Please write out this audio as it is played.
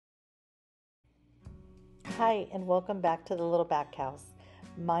Hi, and welcome back to the Little Back House.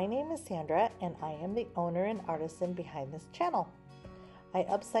 My name is Sandra, and I am the owner and artisan behind this channel. I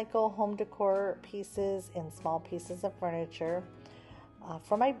upcycle home decor pieces and small pieces of furniture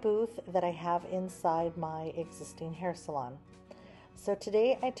for my booth that I have inside my existing hair salon. So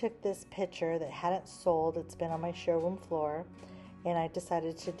today I took this picture that hadn't sold, it's been on my showroom floor, and I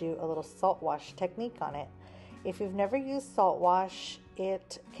decided to do a little salt wash technique on it. If you've never used salt wash,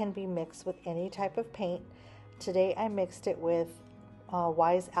 it can be mixed with any type of paint. Today I mixed it with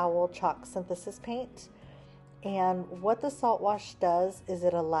Wise Owl chalk synthesis paint, and what the salt wash does is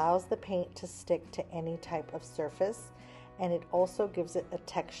it allows the paint to stick to any type of surface, and it also gives it a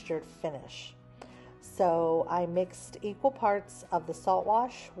textured finish. So I mixed equal parts of the salt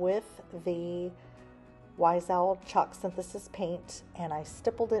wash with the Wise Owl chalk synthesis paint, and I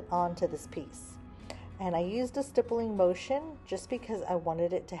stippled it onto this piece. And I used a stippling motion just because I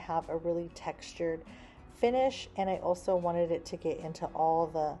wanted it to have a really textured finish, and I also wanted it to get into all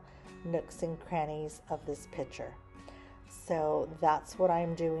the nooks and crannies of this picture. So that's what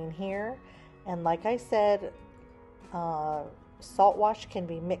I'm doing here. And like I said, salt wash can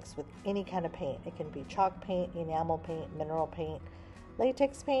be mixed with any kind of paint. It can be chalk paint, enamel paint, mineral paint,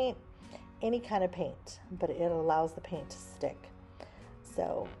 latex paint, any kind of paint, but it allows the paint to stick.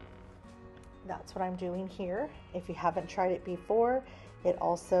 So that's what I'm doing here. If you haven't tried it before, it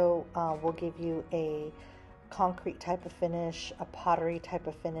also will give you a concrete type of finish, a pottery type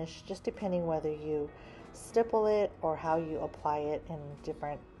of finish, just depending whether you stipple it or how you apply it in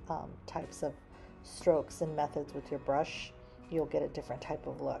different types of strokes and methods with your brush. You'll get a different type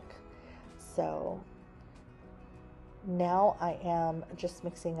of look. So now I am just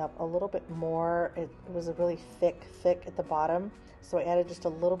mixing up a little bit more. It was a really thick at the bottom, so I added just a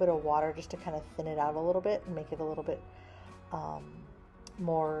little bit of water just to kind of thin it out a little bit and make it a little bit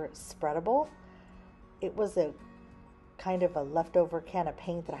more spreadable. It was a kind of a leftover can of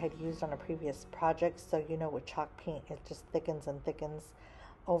paint that I had used on a previous project, so you know with chalk paint it just thickens and thickens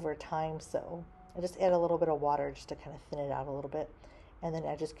over time, so I just add a little bit of water just to kind of thin it out a little bit, and then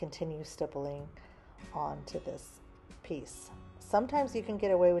I just continue stippling onto this piece. Sometimes you can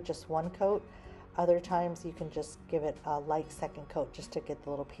get away with just one coat, other times you can just give it a light second coat just to get the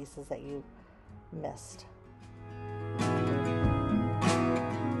little pieces that you missed.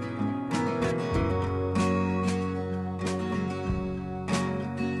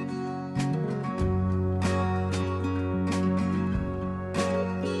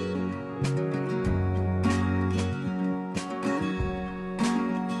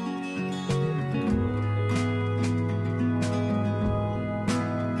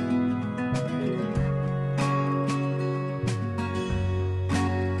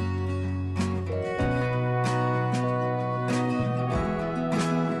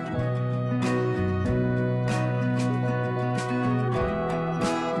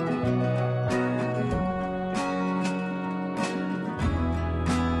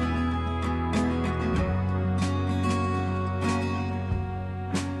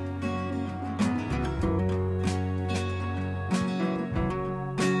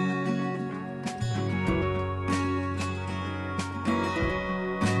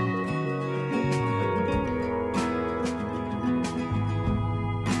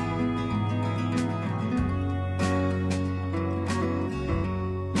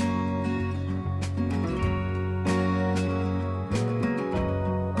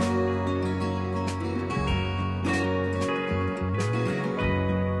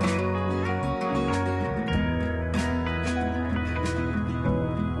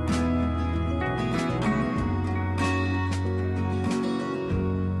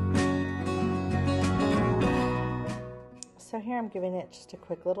 So here I'm giving it just a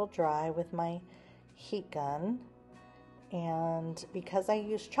quick little dry with my heat gun, and because I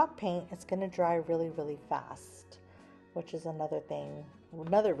use chalk paint, it's going to dry really fast, which is another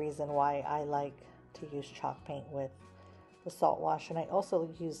reason why I like to use chalk paint with the salt wash. And I also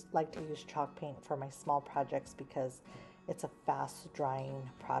like to use chalk paint for my small projects because it's a fast drying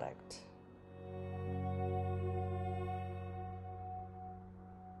product.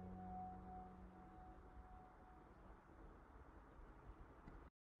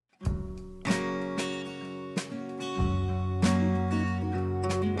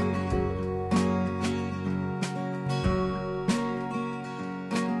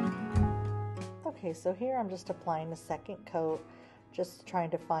 Okay, so here I'm just applying a second coat, just trying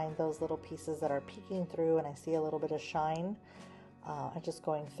to find those little pieces that are peeking through and I see a little bit of shine. I'm just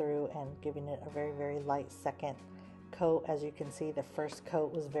going through and giving it a very light second coat. As you can see, the first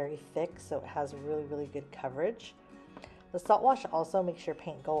coat was very thick, so it has really good coverage. The salt wash also makes your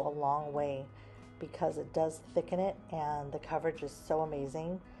paint go a long way because it does thicken it, and the coverage is so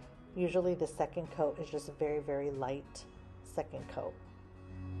amazing. Usually the second coat is just a very, very light second coat.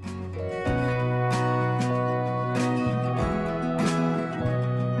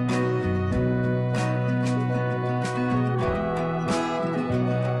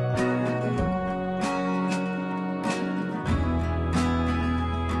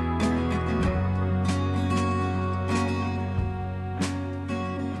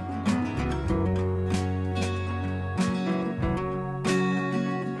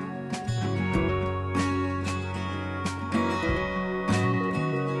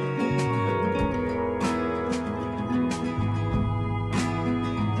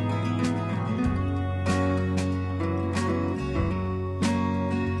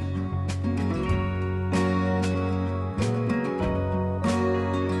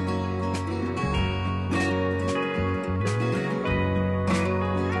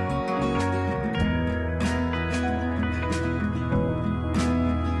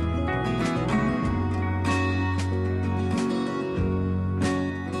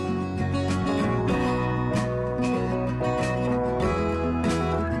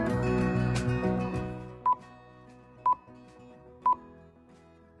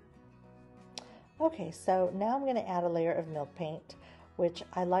 Okay, so now I'm going to add a layer of milk paint, which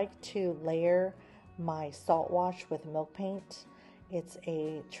I like to layer my Saltwash with milk paint. It's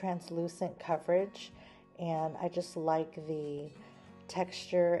a translucent coverage, and I just like the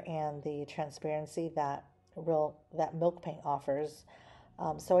texture and the transparency that milk paint offers.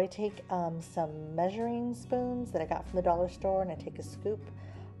 So I take some measuring spoons that I got from the dollar store, and I take a scoop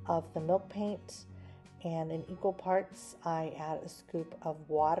of the milk paint, and in equal parts I add a scoop of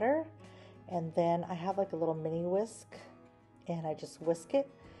water. And then I have like a little mini whisk, and I just whisk it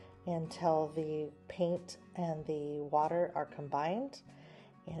until the paint and the water are combined,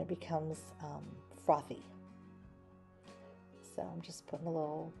 and it becomes frothy. So I'm just putting a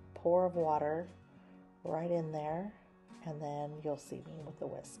little pour of water right in there, and then you'll see me with the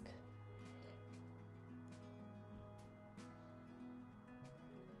whisk.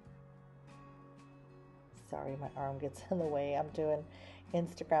 Sorry, my arm gets in the way. I'm doing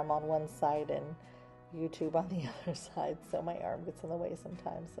Instagram on one side and YouTube on the other side, so my arm gets in the way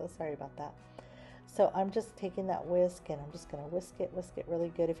sometimes, so sorry about that. So I'm just taking that whisk, and I'm just going to whisk it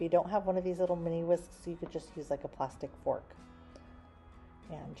really good. If you don't have one of these little mini whisks, you could just use like a plastic fork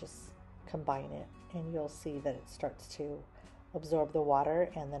and just combine it, and you'll see that it starts to absorb the water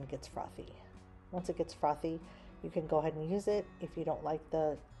and then it gets frothy. Once it gets frothy, you can go ahead and use it. If you don't like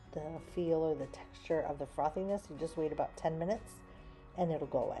the feel or the texture of the frothiness, you just wait about 10 minutes and it'll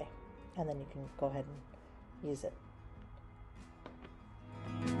go away, and then you can go ahead and use it.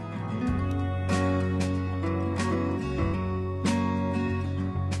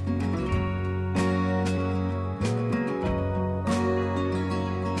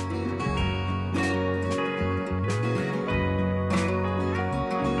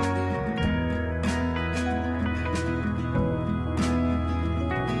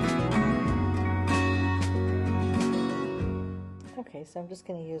 Okay, so I'm just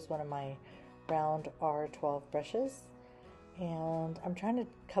going to use one of my round R12 brushes, and I'm trying a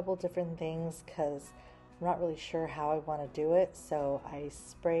couple different things because I'm not really sure how I want to do it. So I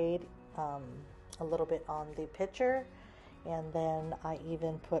sprayed a little bit on the pitcher, and then I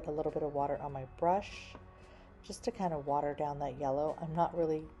even put a little bit of water on my brush just to kind of water down that yellow. I'm not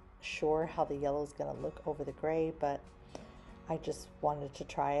really sure how the yellow is going to look over the gray, but I just wanted to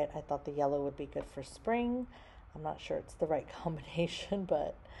try it. I thought the yellow would be good for spring. I'm not sure it's the right combination,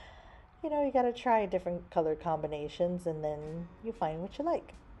 but you know, you got to try different color combinations and then you find what you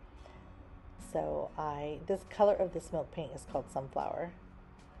like. So this color of this milk paint is called Sunflower,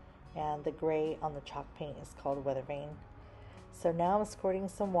 and the gray on the chalk paint is called Weather Vane. So now I'm squirting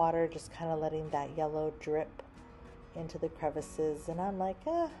some water, just kind of letting that yellow drip into the crevices, and I'm like,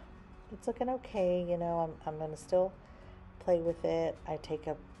 it's looking okay, you know, I'm going to still play with it. I take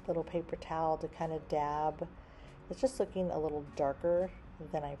a little paper towel to kind of dab. It's just looking a little darker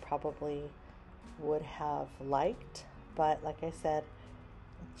than I probably would have liked, but like I said,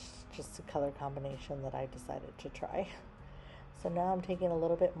 it's just a color combination that I decided to try. So now I'm taking a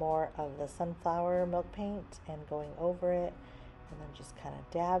little bit more of the Sunflower milk paint and going over it, and then just kind of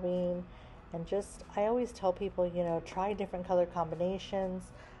dabbing, and just, I always tell people, you know, try different color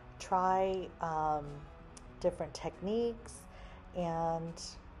combinations, try different techniques, and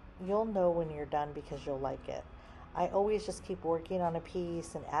you'll know when you're done because you'll like it. I always just keep working on a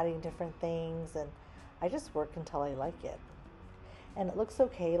piece and adding different things, and I just work until I like it. And it looks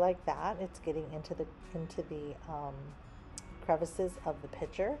okay like that. It's getting into the crevices of the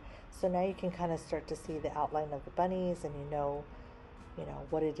picture. So now you can kind of start to see the outline of the bunnies, and you know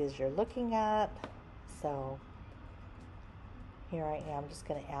what it is you're looking at. So here I am just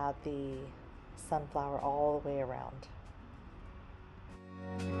going to add the sunflower all the way around.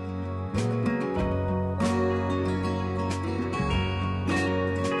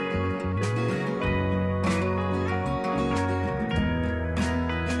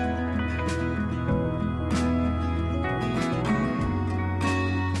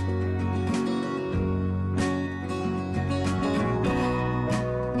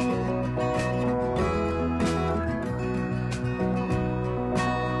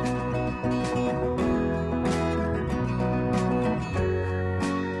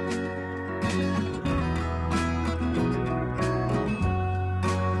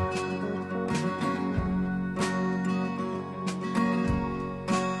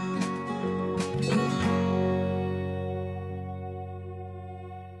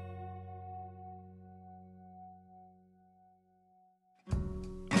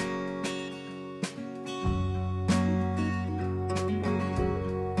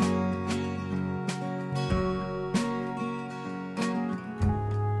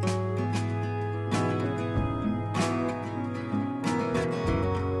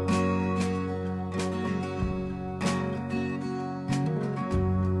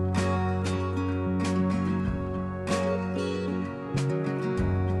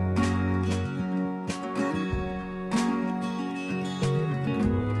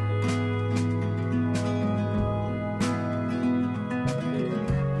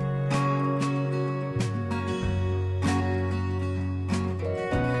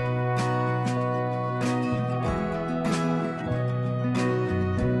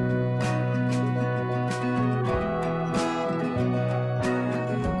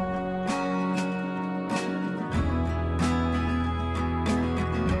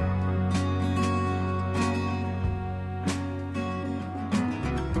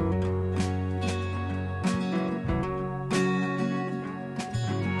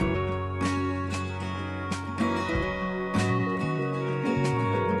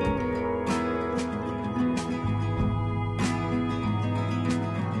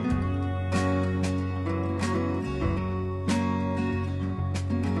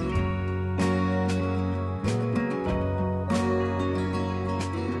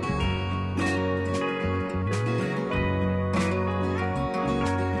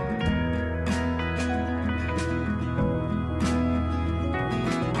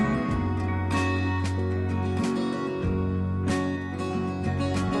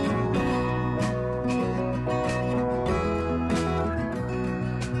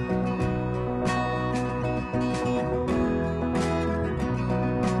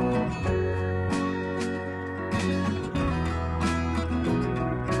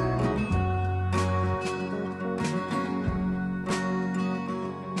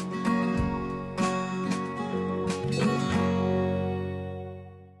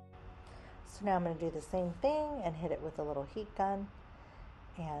 So now I'm going to do the same thing and hit it with a little heat gun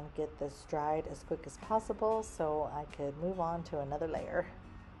and get this dried as quick as possible so I could move on to another layer.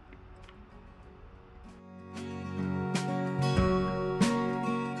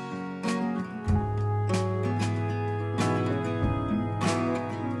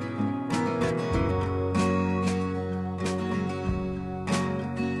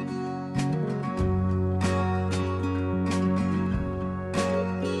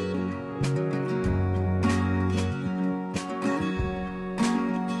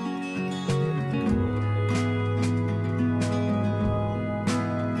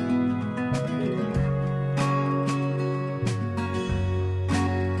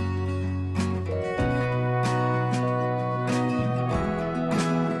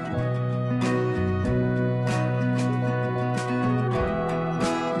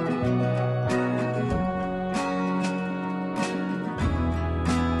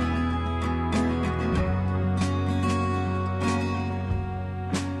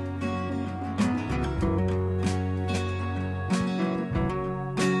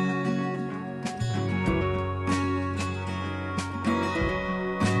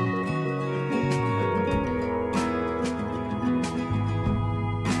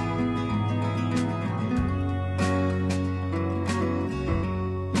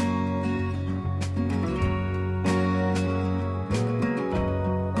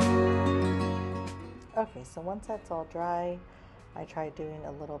 Okay, so once that's all dry, I tried doing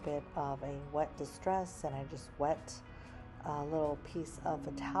a little bit of a wet distress, and I just wet a little piece of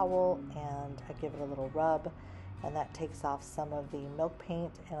a towel and I give it a little rub, and that takes off some of the milk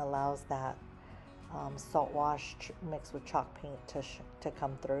paint and allows that Saltwash mixed with chalk paint to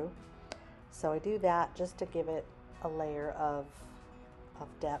come through. So I do that just to give it a layer of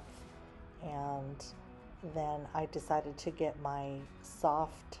depth, and then I decided to get my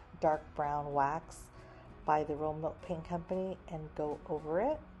soft dark brown wax by the Real Milk Paint Company and go over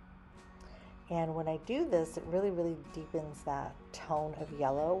it. And when I do this, it really deepens that tone of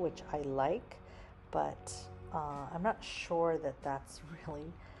yellow, which I like, but I'm not sure that that's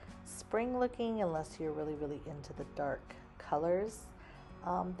really spring looking unless you're really into the dark colors.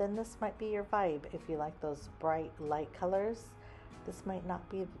 Then this might be your vibe. If you like those bright light colors, this might not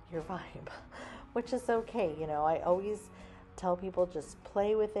be your vibe, which is okay. You know, I always tell people just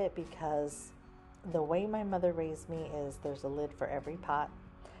play with it, because the way my mother raised me is there's a lid for every pot.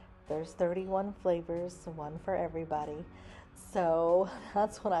 There's 31 flavors, one for everybody. So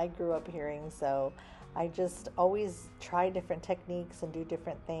that's what I grew up hearing. So I just always try different techniques and do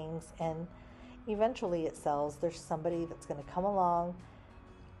different things, and eventually it sells. There's somebody that's going to come along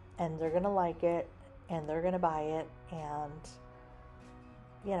and they're going to like it and they're going to buy it, and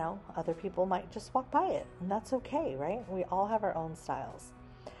you know, other people might just walk by it, and that's okay, right? We all have our own styles.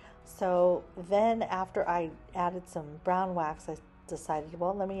 So then after I added some brown wax, I decided,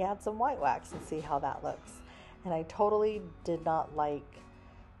 well, let me add some white wax and see how that looks. And I totally did not like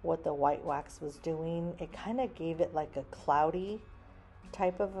what the white wax was doing. It kind of gave it like a cloudy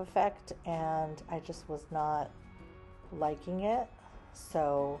type of effect, and I just was not liking it.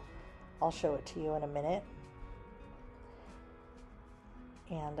 So I'll show it to you in a minute.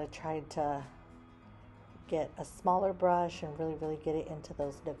 And I tried to get a smaller brush and really get it into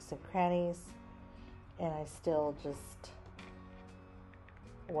those nooks and crannies, and I still just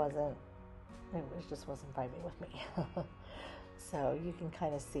wasn't, it just wasn't vibing with me. So you can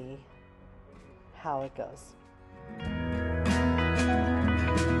kind of see how it goes.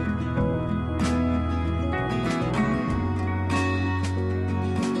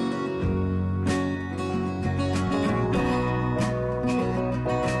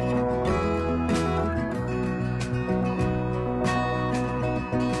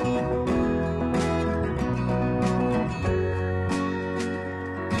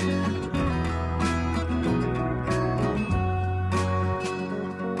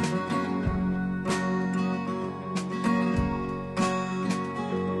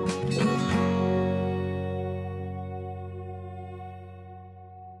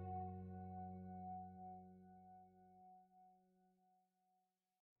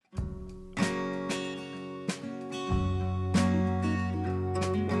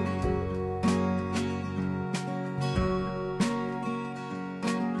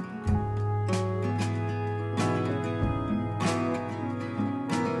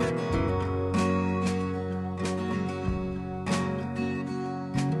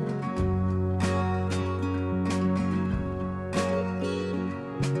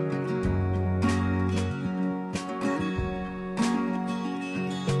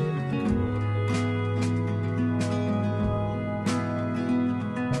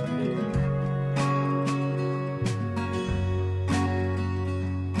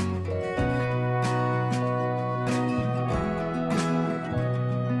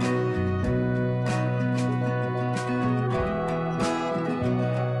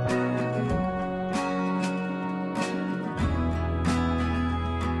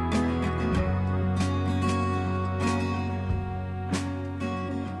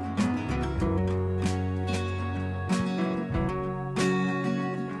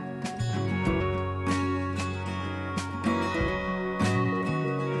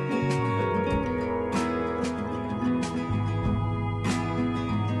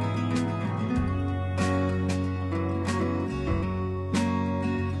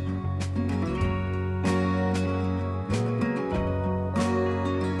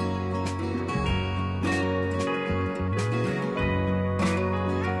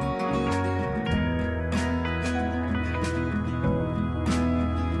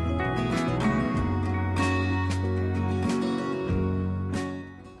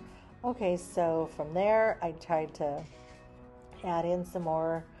 Okay, so from there I tried to add in some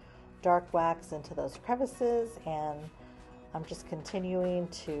more dark wax into those crevices, and I'm just continuing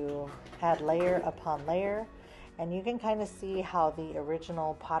to add layer upon layer, and you can kind of see how the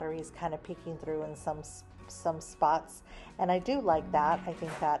original pottery is kind of peeking through in some spots, and I do like that. I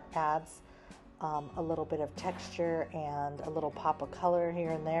think that adds a little bit of texture and a little pop of color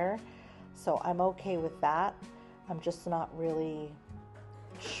here and there, so I'm okay with that. I'm just not really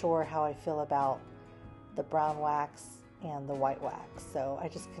sure how I feel about the brown wax and the white wax, so I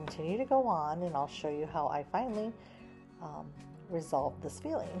just continue to go on, and I'll show you how I finally resolved this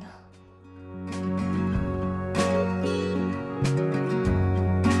feeling.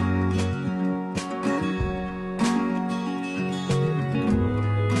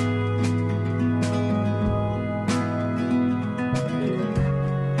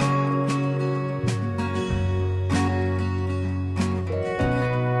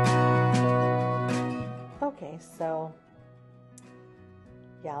 So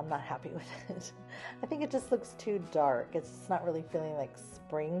yeah, I'm not happy with it. I think it just looks too dark. It's just not really feeling like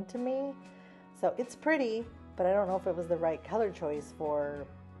spring to me. So it's pretty, but I don't know if it was the right color choice for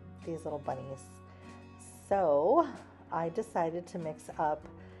these little bunnies. So I decided to mix up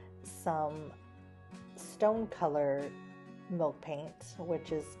some stone color milk paint,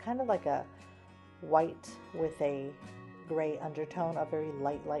 which is kind of like a white with a gray undertone, a very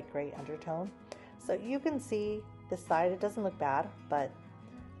light gray undertone. So you can see this side, it doesn't look bad, but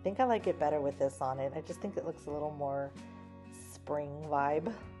I think I like it better with this on it. I just think it looks a little more spring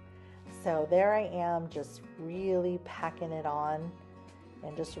vibe. So there I am, just really packing it on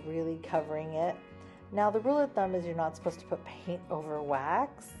and just really covering it. Now the rule of thumb is you're not supposed to put paint over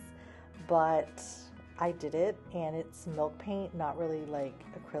wax, but I did it, and it's milk paint, not really like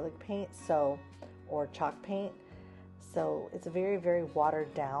acrylic paint, so, or chalk paint. So it's very, very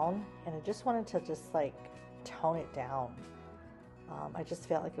watered down, and I just wanted to just like tone it down. I just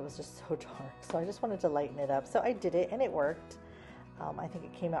felt like it was just so dark, so I just wanted to lighten it up. So I did it, and it worked. I think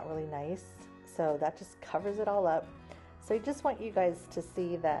it came out really nice. So that just covers it all up. So I just want you guys to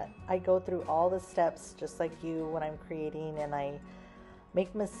see that I go through all the steps just like you when I'm creating, and I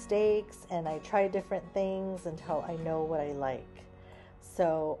make mistakes and I try different things until I know what I like.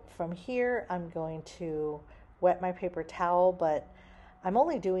 So from here, I'm going to wet my paper towel, but I'm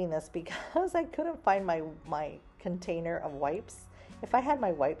only doing this because I couldn't find my container of wipes. If I had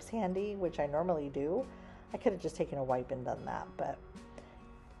my wipes handy, which I normally do, I could have just taken a wipe and done that, but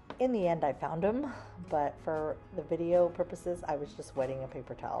in the end I found them. But for the video purposes, I was just wetting a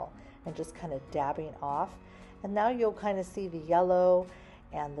paper towel and just kind of dabbing off. And now you'll kind of see the yellow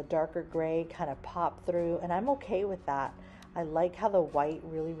and the darker gray kind of pop through, and I'm okay with that. I like how the white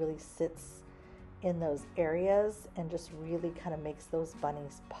really, really sits in those areas and just really kind of makes those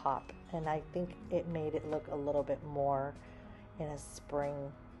bunnies pop. And I think it made it look a little bit more in a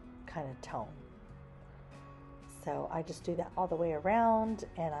spring kind of tone. So I just do that all the way around,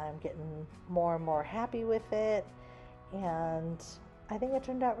 and I'm getting more and more happy with it, and I think it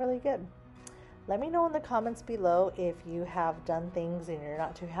turned out really good. Let me know in the comments below if you have done things and you're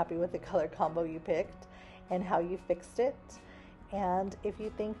not too happy with the color combo you picked and how you fixed it. And if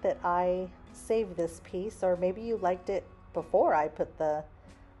you think that I saved this piece, or maybe you liked it before I put the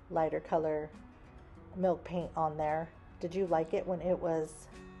lighter color milk paint on there. Did you like it when it was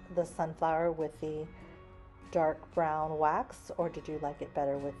the sunflower with the dark brown wax, or did you like it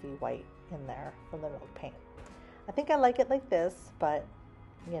better with the white in there from the milk paint? I think I like it like this, but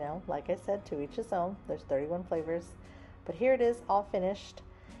you know, like I said, to each his own. There's 31 flavors, but here it is all finished.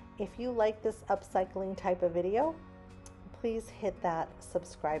 If you like this upcycling type of video, please hit that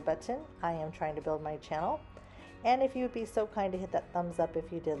subscribe button. I am trying to build my channel. And if you would be so kind to hit that thumbs up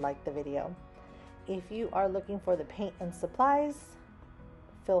if you did like the video. If you are looking for the paint and supplies,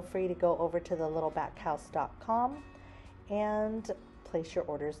 feel free to go over to thelittlebackhouse.com and place your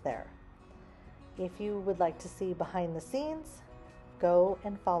orders there. If you would like to see behind the scenes, go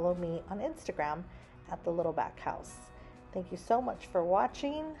and follow me on Instagram at The Little Back House. Thank you so much for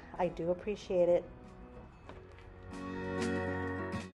watching. I do appreciate it.